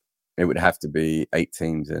 It would have to be 8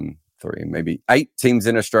 teams in 3, maybe 8 teams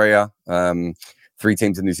in Australia, 3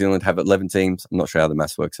 teams in New Zealand, have 11 teams. I'm not sure how the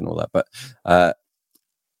maths works and all that, but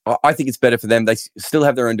I think it's better for them. They still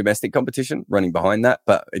have their own domestic competition running behind that,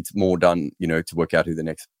 but it's more done, to work out who the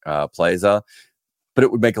next players are. But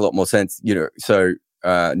it would make a lot more sense, So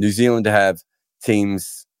New Zealand to have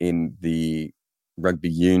teams in the Rugby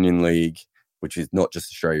Union League, which is not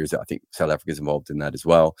just Australia, I think South Africa's involved in that as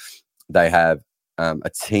well. They have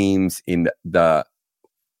teams in the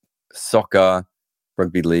soccer,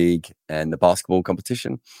 rugby league, and the basketball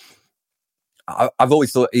competition. I've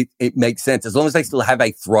always thought it makes sense as long as they still have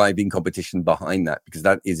a thriving competition behind that, because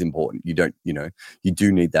that is important. You don't, you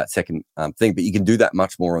do need that second thing, but you can do that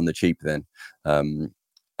much more on the cheap then,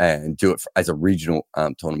 and do it as a regional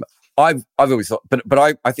tournament. I've always thought, but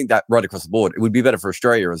I think that right across the board, it would be better for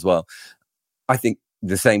Australia as well. I think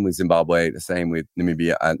the same with Zimbabwe, the same with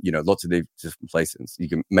Namibia, and lots of these different places. You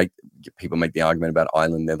can people make the argument about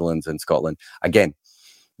Ireland, Netherlands, and Scotland. Again,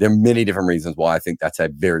 there are many different reasons why I think that's a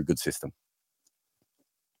very good system.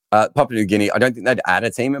 Papua New Guinea, I don't think they'd add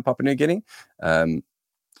a team in Papua New Guinea,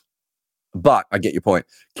 but I get your point.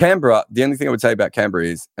 Canberra, the only thing I would say about Canberra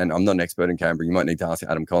is, and I'm not an expert in Canberra, you might need to ask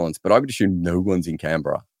Adam Collins, but I would assume no one's in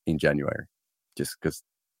Canberra in January, just because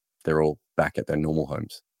they're all back at their normal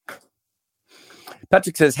homes.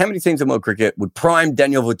 Patrick says, how many teams in world cricket would prime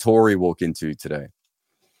Daniel Vettori walk into today?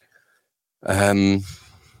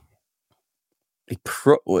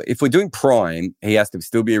 If we're doing prime, he has to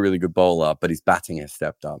still be a really good bowler, but his batting has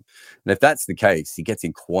stepped up. And if that's the case, he gets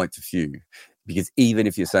in quite a few. Because even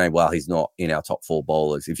if you're saying, well, he's not in our top 4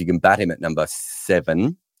 bowlers, if you can bat him at number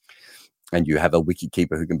 7 and you have a wicket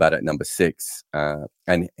keeper who can bat at number 6,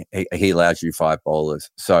 and he allows you 5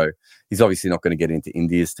 bowlers. So he's obviously not going to get into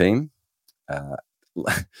India's team.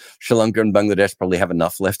 Sri Lanka and Bangladesh probably have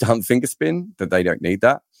enough left-arm finger spin that they don't need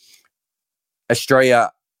that.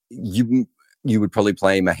 Australia, you would probably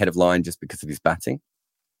play him ahead of Lyon just because of his batting.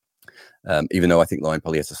 Even though I think Lyon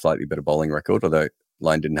probably has a slightly better bowling record, although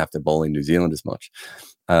Lyon didn't have to bowl in New Zealand as much.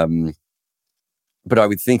 But I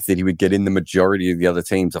would think that he would get in the majority of the other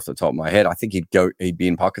teams off the top of my head. I think he'd be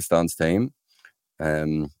in Pakistan's team.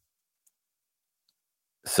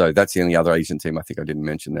 So that's the only other Asian team I think I didn't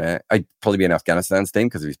mention there. I'd probably be in Afghanistan's team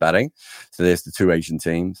because of his batting. So there's the 2 Asian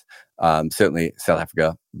teams. Certainly South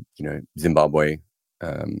Africa, Zimbabwe,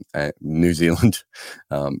 New Zealand.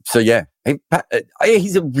 So yeah,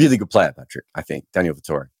 he's a really good player, Patrick, I think, Daniel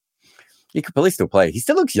Vettori. He could probably still play. He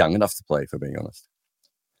still looks young enough to play, for being honest.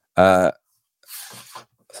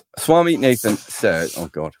 Swami Nathan says, oh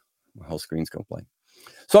God, my whole screen's gone blank.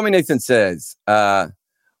 Swami Nathan says,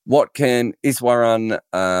 what can Iswaran,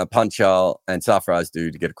 Panchal, and Sarfaraz do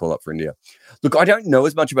to get a call up for India? Look, I don't know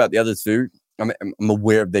as much about the others too. I'm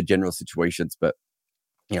aware of their general situations, but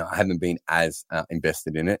I haven't been as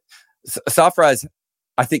invested in it. Sarfaraz,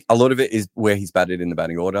 I think a lot of it is where he's batted in the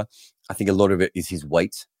batting order. I think a lot of it is his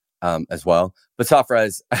weight as well. But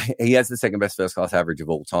Sarfaraz, he has the second best first-class average of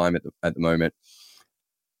all time at the moment.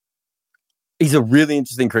 He's a really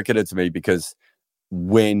interesting cricketer to me because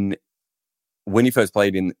when he first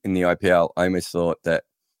played in the IPL, I almost thought that,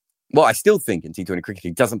 well, I still think in T20 cricket,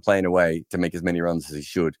 he doesn't play in a way to make as many runs as he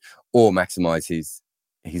should or maximize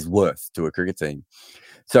his worth to a cricket team.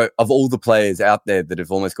 So of all the players out there that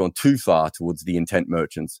have almost gone too far towards the intent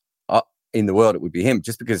merchants in the world, it would be him,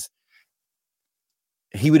 just because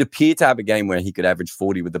he would appear to have a game where he could average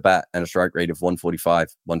 40 with the bat and a strike rate of 145,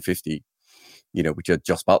 150, which are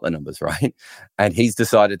Joss Butler numbers, right? And he's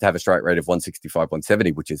decided to have a strike rate of 165,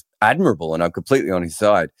 170, which is admirable, and I'm completely on his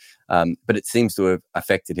side. But it seems to have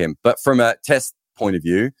affected him. But from a test point of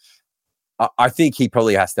view, I think he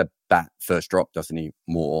probably has to bat first drop, doesn't he,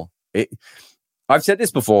 more? I've said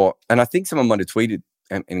this before, and I think someone might have tweeted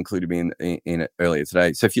and included me in it earlier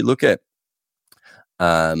today. So if you look at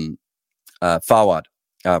Fawad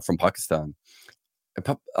from Pakistan,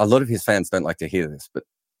 a lot of his fans don't like to hear this, but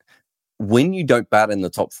when you don't bat in the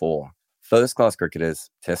top 4, first-class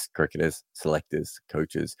cricketers, test cricketers, selectors,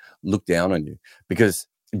 coaches look down on you, because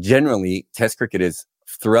generally test cricketers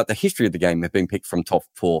throughout the history of the game have been picked from top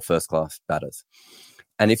 4 first-class batters.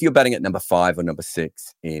 And if you're batting at number 5 or number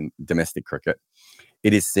 6 in domestic cricket,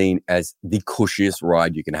 it is seen as the cushiest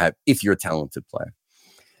ride you can have if you're a talented player.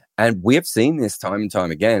 And we have seen this time and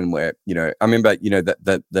time again where, I remember,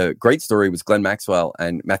 the great story was Glenn Maxwell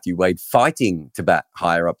and Matthew Wade fighting to bat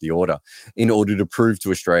higher up the order in order to prove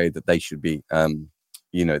to Australia that they should be,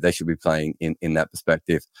 they should be playing in that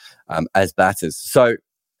perspective as batters. So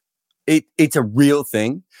it's a real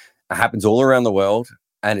thing. It happens all around the world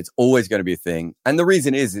and it's always going to be a thing. And the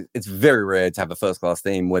reason is it's very rare to have a first-class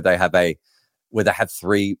team where they have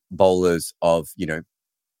 3 bowlers of, the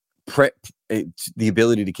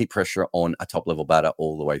ability to keep pressure on a top-level batter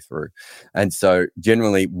all the way through. And so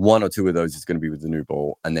generally 1 or 2 of those is going to be with the new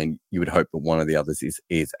ball, and then you would hope that one of the others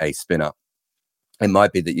is a spinner. It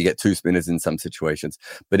might be that you get 2 spinners in some situations,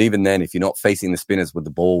 but even then, if you're not facing the spinners with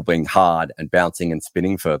the ball being hard and bouncing and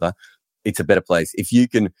spinning further, it's a better place. If you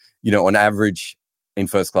can, on average in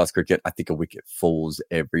first-class cricket, I think a wicket falls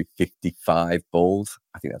every 55 balls.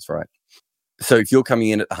 I think that's right. So if you're coming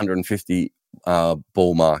in at the 150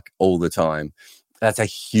 ball mark all the time, that's a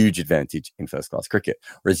huge advantage in first-class cricket.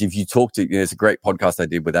 Whereas if you talk to, there's a great podcast I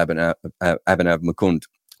did with Abhinav Mukund,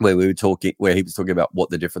 where he was talking about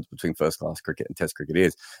what the difference between first-class cricket and Test cricket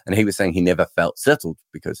is. And he was saying he never felt settled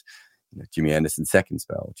because Jimmy Anderson's second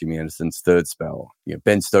spell, Jimmy Anderson's third spell,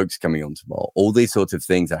 Ben Stokes coming onto ball, all these sorts of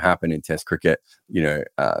things that happen in Test cricket,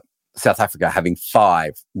 South Africa having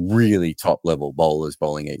 5 really top-level bowlers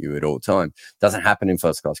bowling at you at all time doesn't happen in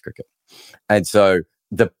first-class cricket. And so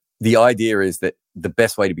the idea is that the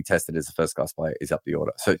best way to be tested as a first-class player is up the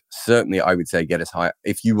order. So certainly I would say get as high,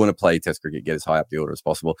 if you want to play Test cricket, get as high up the order as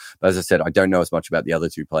possible. But as I said, I don't know as much about the other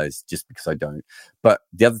 2 players just because I don't. But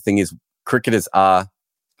the other thing is cricketers are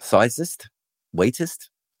sizest, weightest.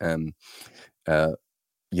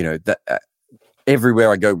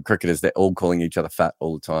 Everywhere I go with cricketers, they're all calling each other fat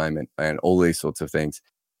all the time and all these sorts of things.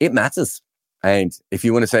 It matters. And if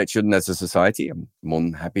you want to say it shouldn't as a society, I'm more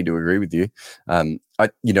than happy to agree with you. I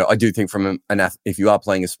do think if you are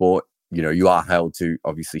playing a sport, you are held to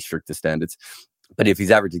obviously stricter standards. But if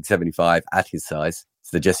he's averaging 75 at his size, it's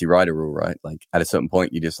the Jesse Ryder rule, right? Like at a certain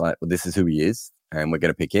point, you're just like, well, this is who he is. And we're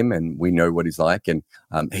going to pick him and we know what he's like. And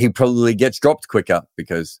he probably gets dropped quicker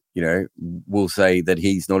because, we'll say that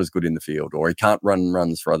he's not as good in the field or he can't run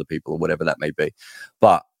runs for other people or whatever that may be.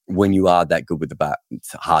 But when you are that good with the bat,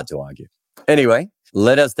 it's hard to argue. Anyway,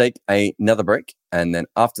 let us take another break. And then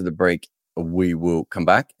after the break, we will come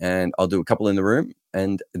back and I'll do a couple in the room.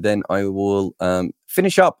 And then I will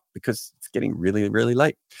finish up because it's getting really, really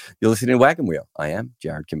late. You're listening to Wagon Wheel. I am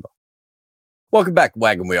Jared Kimber. Welcome back,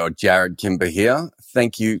 Wagon Wheel. Jared Kimber here.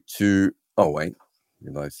 Thank you to... Oh, wait.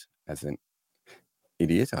 Realize as an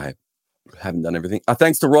idiot, I haven't done everything.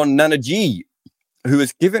 Thanks to Ron Nanaji, who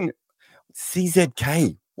has given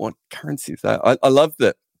CZK. What currency is that? I love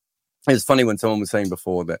that. It's funny when someone was saying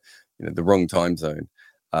before that, the wrong time zone.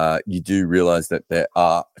 You do realize that there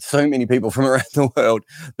are so many people from around the world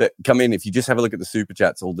that come in. If you just have a look at the super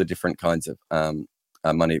chats, all the different kinds of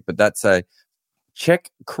money. But that's a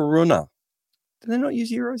Czech koruna. Do they not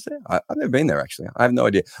use euros there? I've never been there, actually. I have no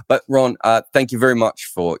idea. But Ron, thank you very much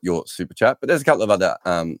for your super chat. But there's a couple of other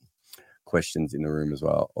questions in the room as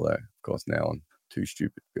well. Although, of course, now I'm too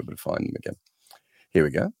stupid to be able to find them again. Here we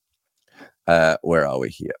go. Where are we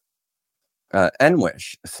here?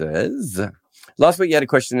 Anwesh says, last week you had a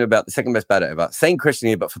question about the second best batter ever. Same question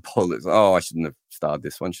here, but for bowlers. Oh, I shouldn't have started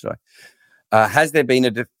this one, should I? Has there been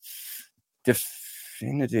a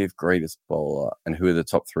definitive greatest bowler, and who are the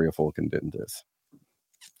top 3 or 4 contenders?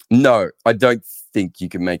 No, I don't think you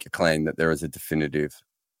can make a claim that there is a definitive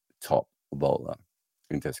top bowler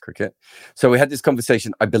in Test cricket. So we had this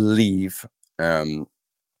conversation, I believe,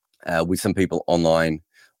 with some people online.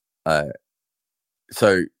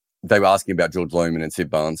 So they were asking about George Lohmann and Sid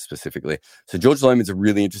Barnes specifically. So George Lohmann's a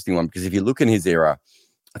really interesting one because if you look in his era,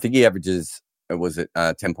 I think he averages,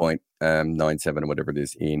 10.97 or whatever it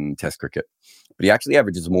is in Test cricket. But he actually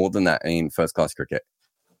averages more than that in first-class cricket.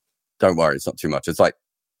 Don't worry, it's not too much. It's like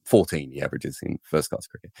 14 he averages in first-class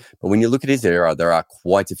cricket. But when you look at his era, there are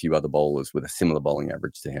quite a few other bowlers with a similar bowling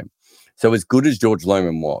average to him. So as good as George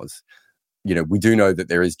Lohmann was, we do know that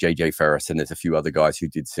there is JJ Ferris and there's a few other guys who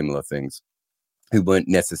did similar things who weren't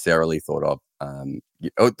necessarily thought of.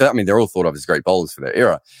 They're all thought of as great bowlers for their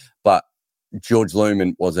era, but George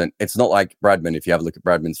Lohmann wasn't. It's not like Bradman. If you have a look at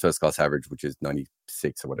Bradman's first-class average, which is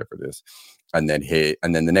 96 or whatever it is, and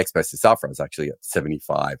then the next best is Safra is actually at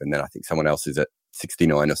 75, and then I think someone else is at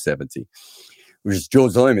 69 or 70. Which is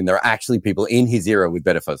George Lohmann. There are actually people in his era with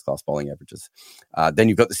better first-class bowling averages. Then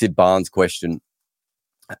you've got the Sid Barnes question.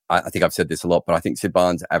 I think I've said this a lot, but I think Sid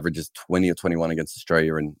Barnes averages 20 or 21 against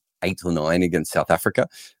Australia in 8 or 9 against South Africa.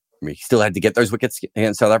 I mean, he still had to get those wickets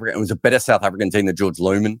against South Africa. It was a better South African team that George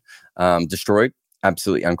Lohmann destroyed,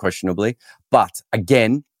 absolutely unquestionably. But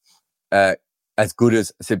again, as good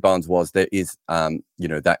as Sid Barnes was, there is,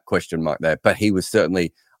 that question mark there. But he was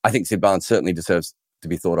certainly, I think Sid Barnes certainly deserves to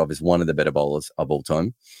be thought of as one of the better bowlers of all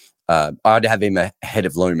time. I'd have him ahead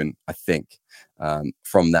of Lohmann, I think,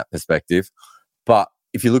 from that perspective. But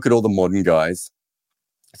if you look at all the modern guys,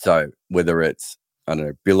 so whether it's, I don't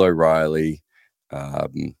know, Bill O'Reilly,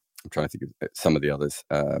 I'm trying to think of some of the others,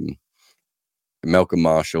 Malcolm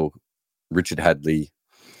Marshall, Richard Hadley,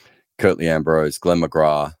 Curtly Ambrose, Glenn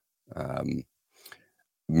McGrath,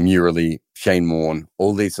 Murali, Shane Warne,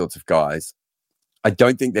 all these sorts of guys. I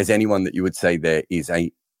don't think there's anyone that you would say there is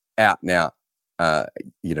a out and out,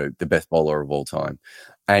 the best bowler of all time.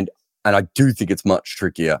 And I do think it's much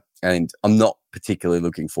trickier, and I'm not particularly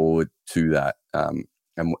looking forward to that.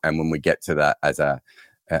 And when we get to that as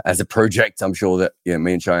a project, I'm sure that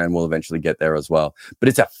me and Cheyenne will eventually get there as well. But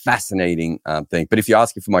it's a fascinating thing. But if you're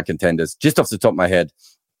asking for my contenders, just off the top of my head,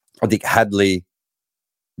 I think Hadley,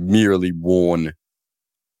 Murali, Warne,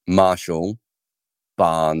 Marshall,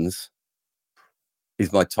 Barnes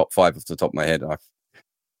is my top 5 off the top of my head.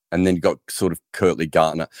 And then you got sort of Curtly,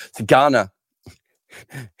 Garner. So Garner,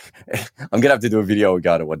 I'm going to have to do a video of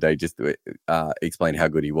Garner one day just to explain how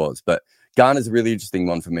good he was. But Garner's a really interesting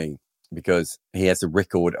one for me because he has the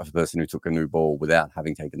record of a person who took a new ball without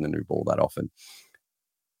having taken the new ball that often.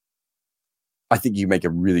 I think you make a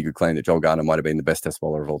really good claim that Joel Garner might have been the best test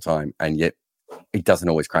bowler of all time, and yet he doesn't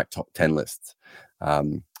always crack top 10 lists.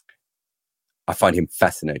 I find him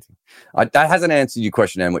fascinating. That hasn't answered your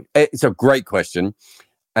question, Anne. It's a great question.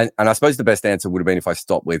 And I suppose the best answer would have been if I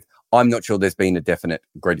stopped with, I'm not sure there's been a definite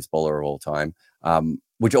greatest bowler of all time,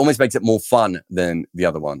 which almost makes it more fun than the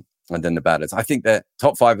other one and then the batters. I think that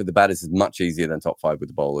top 5 with the batters is much easier than top 5 with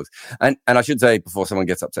the bowlers. And I should say, before someone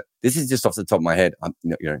gets upset, this is just off the top of my head. I'm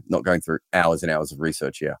not going through hours and hours of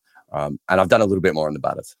research here. And I've done a little bit more on the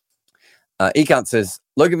batters. Ekant says,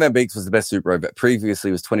 Logan Van Beek was the best super over.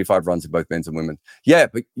 Previously was 25 runs in both men's and women. Yeah,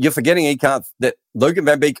 but you're forgetting, Ekant, that Logan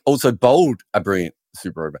Van Beek also bowled a brilliant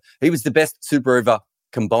super over. He was the best super over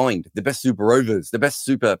combined, the best super overs, the best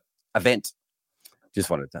super event. Just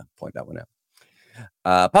wanted to point that one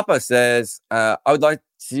out. Papa says, I would like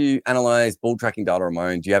to analyze ball tracking data on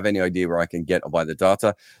my own. Do you have any idea where I can get or buy the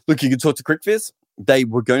data? Look, you can talk to CricViz. They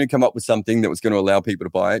were going to come up with something that was going to allow people to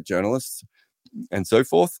buy it, journalists and so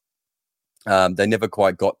forth. They never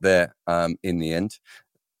quite got there in the end.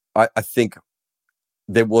 I think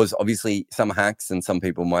there was obviously some hacks, and some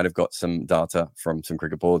people might have got some data from some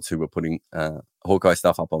cricket boards who were putting Hawkeye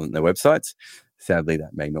stuff up on their websites. Sadly,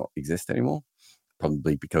 that may not exist anymore,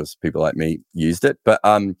 probably because people like me used it. But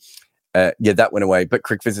that went away. But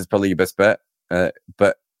CricViz is probably your best bet.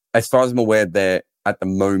 But as far as I'm aware, they're at the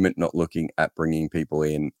moment not looking at bringing people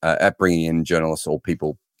in, bringing in journalists or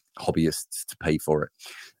people, hobbyists, to pay for it.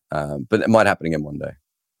 But it might happen again one day.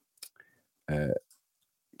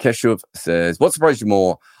 Keshuv says, what surprised you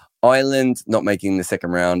more? Ireland not making the second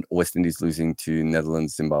round or West Indies losing to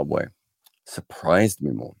Netherlands, Zimbabwe? Surprised me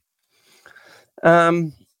more.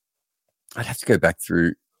 I'd have to go back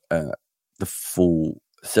through the full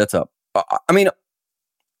setup. I mean,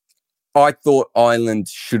 I thought Ireland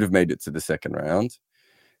should have made it to the second round.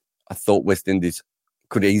 I thought West Indies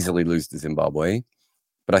could easily lose to Zimbabwe.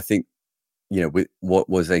 But I think, with what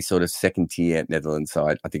was a sort of second-tier Netherlands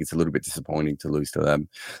side, I think it's a little bit disappointing to lose to them.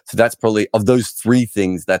 So that's probably, of those 3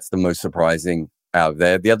 things, that's the most surprising out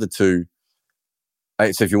there. The other 2,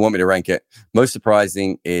 so if you want me to rank it, most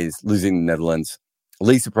surprising is losing the Netherlands.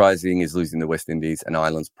 Least surprising is losing the West Indies, and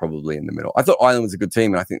Ireland's probably in the middle. I thought Ireland was a good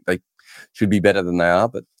team, and I think they should be better than they are,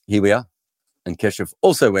 but here we are. And Keshev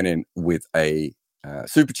also went in with a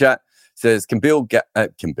super chat. Says, Can Gill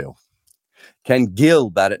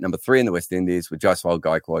bat at number 3 in the West Indies with Jaiswal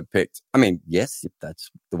Gaikwad picked? I mean, yes, if that's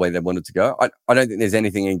the way they wanted to go. I don't think there's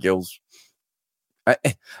anything in Gill's,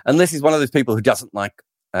 unless he's one of those people who doesn't like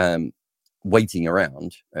waiting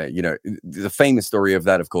around. The famous story of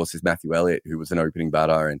that, of course, is Matthew Elliott, who was an opening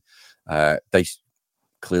batter, and they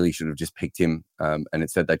clearly should have just picked him. And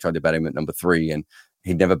instead, they tried to bat him at number 3, and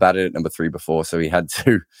he'd never batted at number 3 before, so he had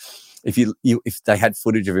to. If they had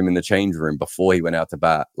footage of him in the change room before he went out to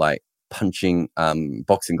bat, like punching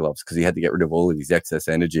boxing gloves, because he had to get rid of all of his excess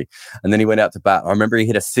energy. And then he went out to bat. I remember he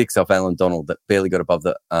hit a 6 off Alan Donald that barely got above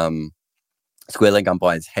the square leg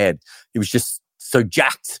umpire's head. He was just so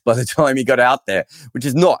jacked by the time he got out there, which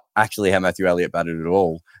is not actually how Matthew Elliott batted at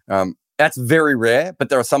all. That's very rare, but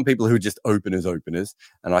there are some people who just open as openers.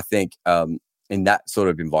 And I think in that sort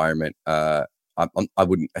of environment, I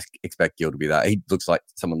wouldn't expect Gill to be that. He looks like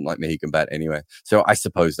someone like me who can bat anyway. So I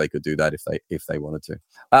suppose they could do that if they wanted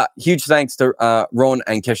to. Huge thanks to Ron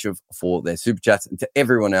and Keshav for their super chats, and to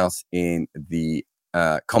everyone else in the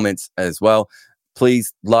comments as well.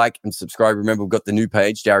 Please like and subscribe. Remember, we've got the new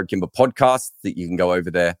page, Jared Kimber Podcast, that you can go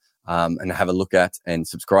over there and have a look at and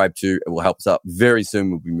subscribe to. It will help us out. Very soon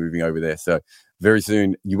we'll be moving over there. So very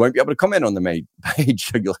soon you won't be able to comment on the main page,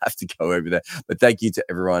 so you'll have to go over there. But thank you to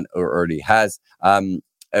everyone who already has.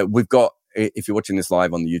 We've got, if you're watching this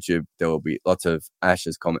live on the YouTube, there will be lots of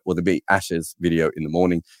Ash's comment. Well, there'll be Ash's video in the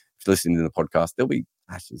morning. If you're listening to the podcast, there'll be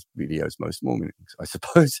Ash's videos most mornings, I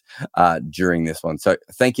suppose, during this one. So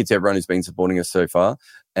thank you to everyone who's been supporting us so far,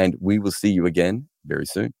 and we will see you again very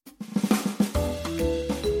soon.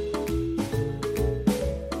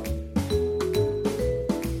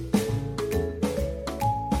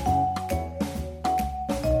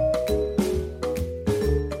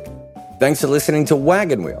 Thanks for listening to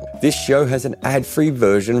Wagon Wheel. This show has an ad-free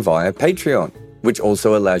version via Patreon, which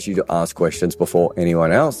also allows you to ask questions before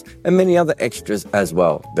anyone else, and many other extras as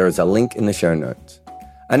well. There is a link in the show notes.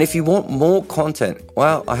 And if you want more content,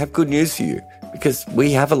 well, I have good news for you, because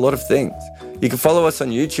we have a lot of things. You can follow us on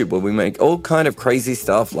YouTube, where we make all kind of crazy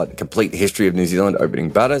stuff, like the complete history of New Zealand opening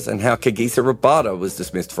batters and how Kagisa Rabada was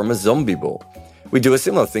dismissed from a zombie ball. We do a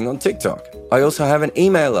similar thing on TikTok. I also have an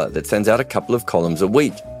emailer that sends out a couple of columns a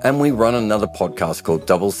week, and we run another podcast called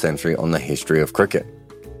Double Century on the history of cricket.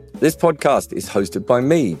 This podcast is hosted by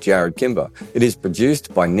me, Jared Kimber. It is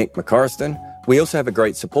produced by Nick McCorriston. We also have a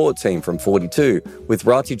great support team from 42, with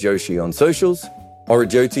Rati Joshi on socials,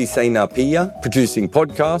 Orajoti Senapiya producing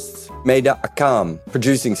podcasts, Maida Akam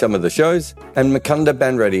producing some of the shows, and Mukunda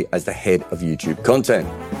Banreddy as the head of YouTube content.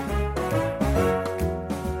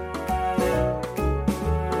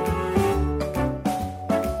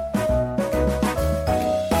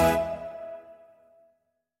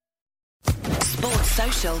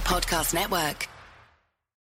 Podcast Network.